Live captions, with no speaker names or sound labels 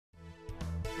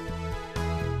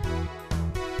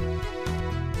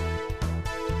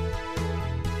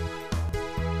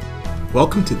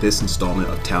Welcome to this installment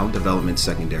of Talent Development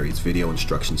Secondary's video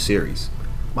instruction series.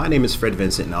 My name is Fred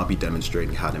Vincent and I'll be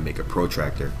demonstrating how to make a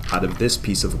protractor out of this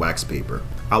piece of wax paper.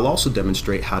 I'll also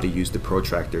demonstrate how to use the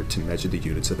protractor to measure the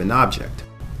units of an object.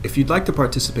 If you'd like to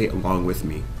participate along with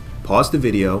me, pause the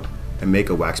video and make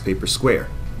a wax paper square.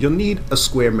 You'll need a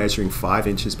square measuring 5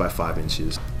 inches by 5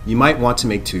 inches. You might want to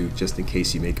make 2 just in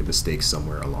case you make a mistake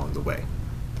somewhere along the way.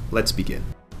 Let's begin.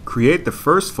 Create the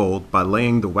first fold by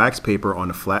laying the wax paper on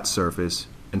a flat surface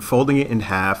and folding it in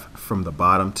half from the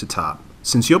bottom to top.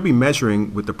 Since you'll be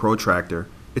measuring with the protractor,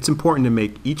 it's important to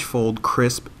make each fold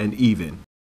crisp and even.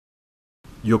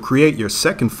 You'll create your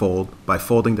second fold by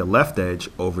folding the left edge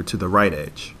over to the right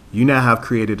edge. You now have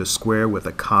created a square with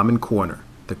a common corner.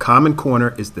 The common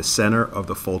corner is the center of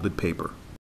the folded paper.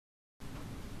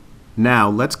 Now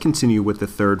let's continue with the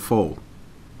third fold.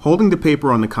 Holding the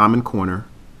paper on the common corner,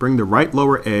 bring the right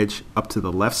lower edge up to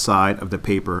the left side of the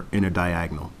paper in a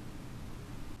diagonal.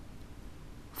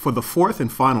 For the fourth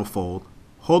and final fold,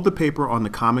 hold the paper on the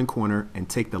common corner and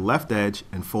take the left edge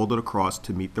and fold it across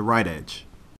to meet the right edge.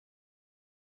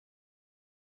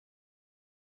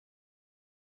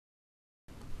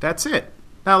 That's it.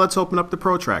 Now let's open up the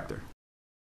protractor.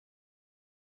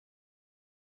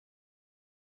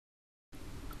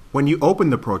 When you open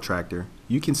the protractor,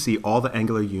 you can see all the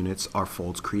angular units our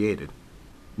folds created.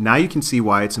 Now you can see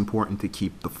why it's important to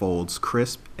keep the folds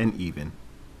crisp and even.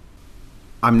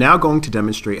 I'm now going to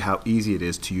demonstrate how easy it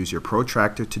is to use your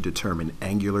protractor to determine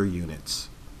angular units.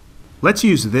 Let's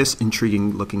use this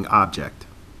intriguing looking object.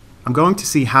 I'm going to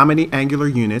see how many angular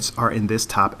units are in this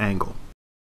top angle.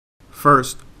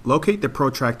 First, locate the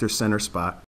protractor center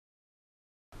spot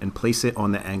and place it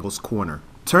on the angle's corner.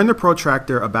 Turn the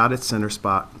protractor about its center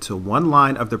spot until one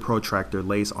line of the protractor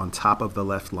lays on top of the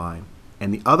left line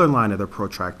and the other line of the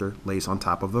protractor lays on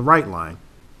top of the right line.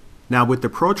 Now with the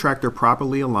protractor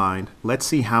properly aligned, let's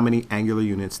see how many angular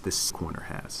units this corner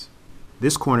has.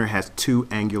 This corner has 2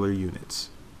 angular units.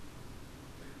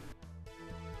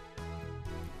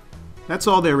 That's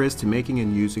all there is to making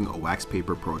and using a wax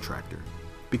paper protractor.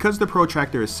 Because the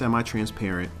protractor is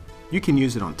semi-transparent, you can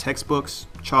use it on textbooks,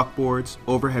 chalkboards,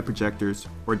 overhead projectors,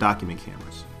 or document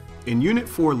cameras. In Unit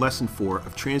 4, Lesson 4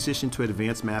 of Transition to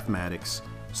Advanced Mathematics,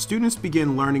 students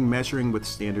begin learning measuring with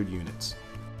standard units.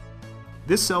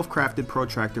 This self-crafted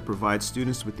protractor provides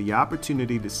students with the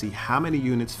opportunity to see how many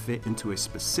units fit into a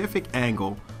specific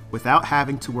angle without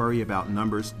having to worry about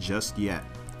numbers just yet.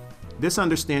 This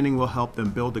understanding will help them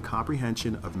build a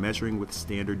comprehension of measuring with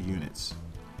standard units.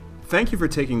 Thank you for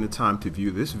taking the time to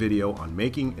view this video on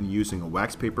making and using a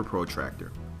wax paper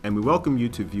protractor, and we welcome you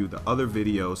to view the other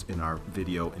videos in our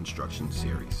video instruction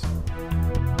series.